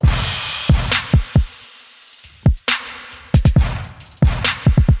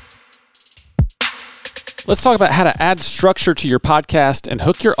Let's talk about how to add structure to your podcast and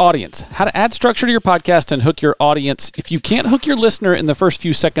hook your audience. How to add structure to your podcast and hook your audience. If you can't hook your listener in the first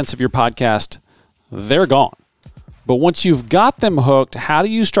few seconds of your podcast, they're gone. But once you've got them hooked, how do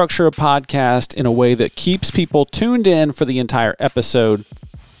you structure a podcast in a way that keeps people tuned in for the entire episode?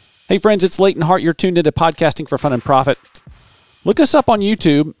 Hey friends, it's Leighton Hart. You're tuned into Podcasting for Fun and Profit. Look us up on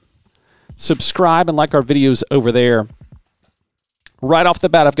YouTube. Subscribe and like our videos over there. Right off the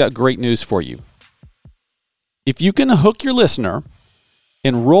bat, I've got great news for you. If you can hook your listener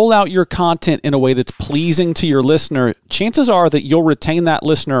and roll out your content in a way that's pleasing to your listener, chances are that you'll retain that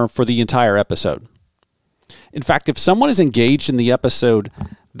listener for the entire episode. In fact, if someone is engaged in the episode,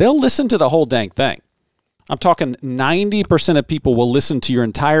 they'll listen to the whole dang thing. I'm talking 90% of people will listen to your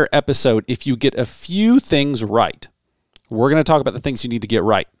entire episode if you get a few things right. We're going to talk about the things you need to get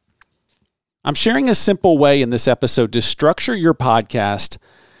right. I'm sharing a simple way in this episode to structure your podcast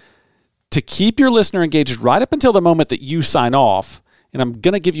to keep your listener engaged right up until the moment that you sign off. And I'm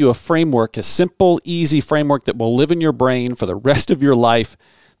going to give you a framework, a simple, easy framework that will live in your brain for the rest of your life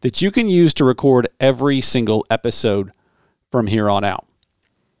that you can use to record every single episode from here on out.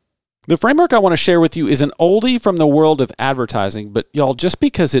 The framework I want to share with you is an oldie from the world of advertising, but y'all, just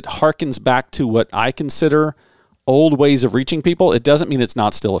because it harkens back to what I consider old ways of reaching people, it doesn't mean it's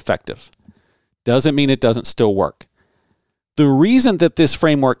not still effective. Doesn't mean it doesn't still work. The reason that this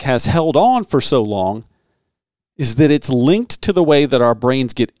framework has held on for so long is that it's linked to the way that our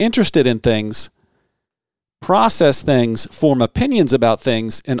brains get interested in things, process things, form opinions about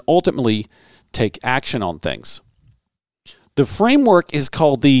things, and ultimately take action on things. The framework is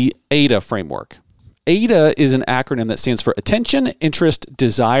called the AIDA framework. AIDA is an acronym that stands for Attention, Interest,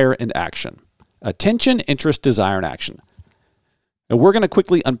 Desire, and Action. Attention, Interest, Desire, and Action. And we're going to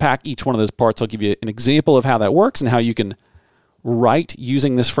quickly unpack each one of those parts. I'll give you an example of how that works and how you can write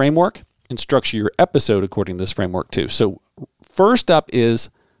using this framework and structure your episode according to this framework too. So first up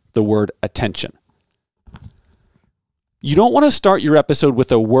is the word attention. You don't want to start your episode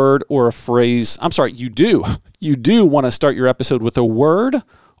with a word or a phrase. I'm sorry, you do. You do want to start your episode with a word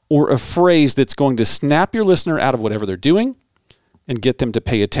or a phrase that's going to snap your listener out of whatever they're doing and get them to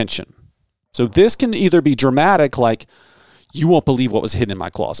pay attention. So this can either be dramatic, like, "You won't believe what was hidden in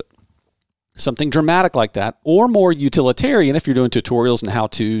my closet." Something dramatic like that, or more utilitarian if you're doing tutorials and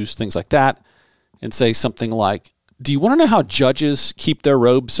how-tos, things like that, and say something like, "Do you want to know how judges keep their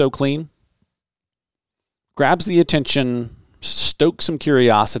robes so clean?" Grabs the attention, stokes some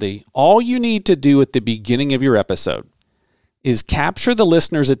curiosity. All you need to do at the beginning of your episode is capture the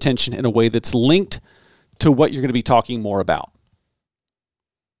listener's attention in a way that's linked to what you're going to be talking more about.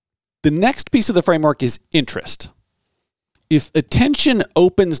 The next piece of the framework is interest. If attention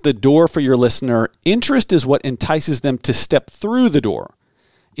opens the door for your listener, interest is what entices them to step through the door.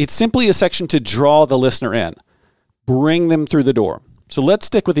 It's simply a section to draw the listener in, bring them through the door. So let's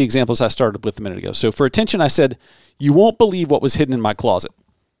stick with the examples I started with a minute ago. So for attention, I said, "You won't believe what was hidden in my closet."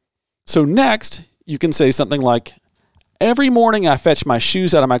 So next, you can say something like, "Every morning I fetch my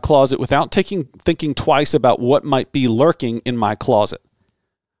shoes out of my closet without thinking twice about what might be lurking in my closet.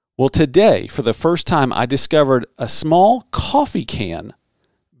 Well, today, for the first time, I discovered a small coffee can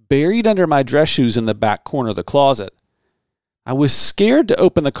buried under my dress shoes in the back corner of the closet. I was scared to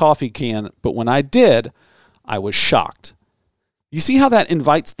open the coffee can, but when I did, I was shocked." You see how that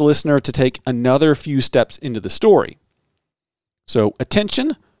invites the listener to take another few steps into the story. So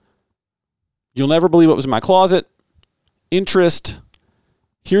attention, "You'll never believe what was in my closet." Interest,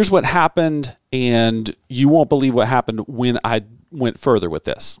 "Here's what happened, and you won't believe what happened when I went further with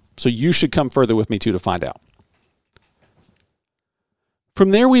this. So you should come further with me too to find out."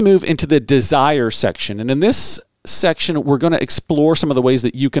 From there, we move into the desire section. And in this section, we're going to explore some of the ways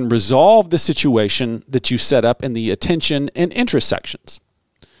that you can resolve the situation that you set up in the attention and interest sections.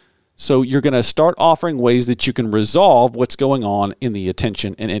 So you're going to start offering ways that you can resolve what's going on in the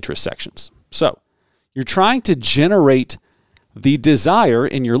attention and interest sections. So you're trying to generate the desire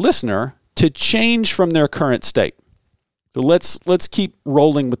in your listener to change from their current state. So let's keep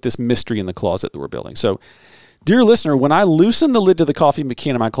rolling with this mystery in the closet that we're building. So, dear listener, when I loosened the lid to the coffee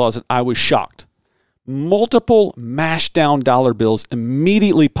can in my closet, I was shocked. Multiple mashed down dollar bills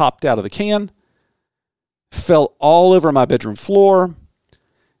immediately popped out of the can, fell all over my bedroom floor,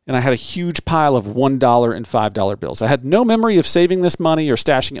 and I had a huge pile of $1 and $5 bills. I had no memory of saving this money or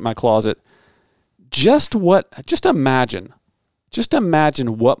stashing it in my closet. Just imagine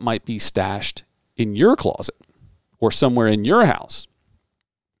what might be stashed in your closet or somewhere in your house.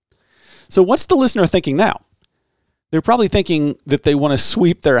 So what's the listener thinking now? They're probably thinking that they want to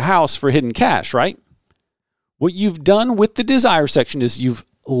sweep their house for hidden cash, right? What you've done with the desire section is you've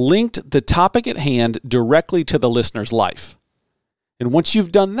linked the topic at hand directly to the listener's life. And once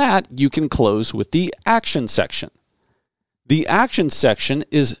you've done that, you can close with the action section. The action section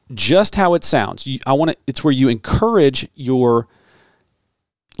is just how it sounds. It's where you encourage your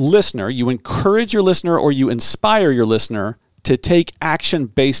listener, or you inspire your listener to take action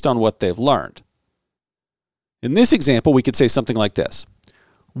based on what they've learned. In this example, we could say something like this.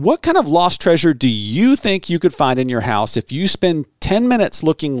 What kind of lost treasure do you think you could find in your house if you spend 10 minutes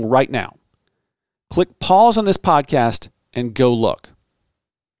looking right now? Click pause on this podcast and go look.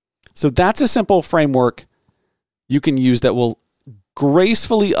 So that's a simple framework you can use that will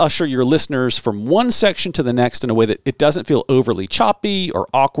gracefully usher your listeners from one section to the next in a way that it doesn't feel overly choppy or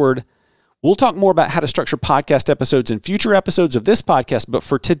awkward. We'll talk more about how to structure podcast episodes in future episodes of this podcast, but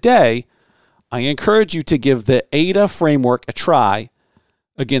for today, I encourage you to give the AIDA framework a try.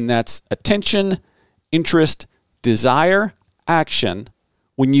 Again, that's attention, interest, desire, action.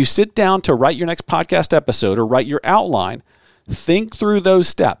 When you sit down to write your next podcast episode or write your outline, think through those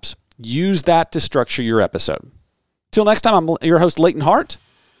steps. Use that to structure your episode. Till next time, I'm your host, Leighton Hart.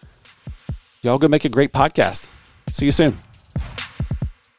 Y'all go make a great podcast. See you soon.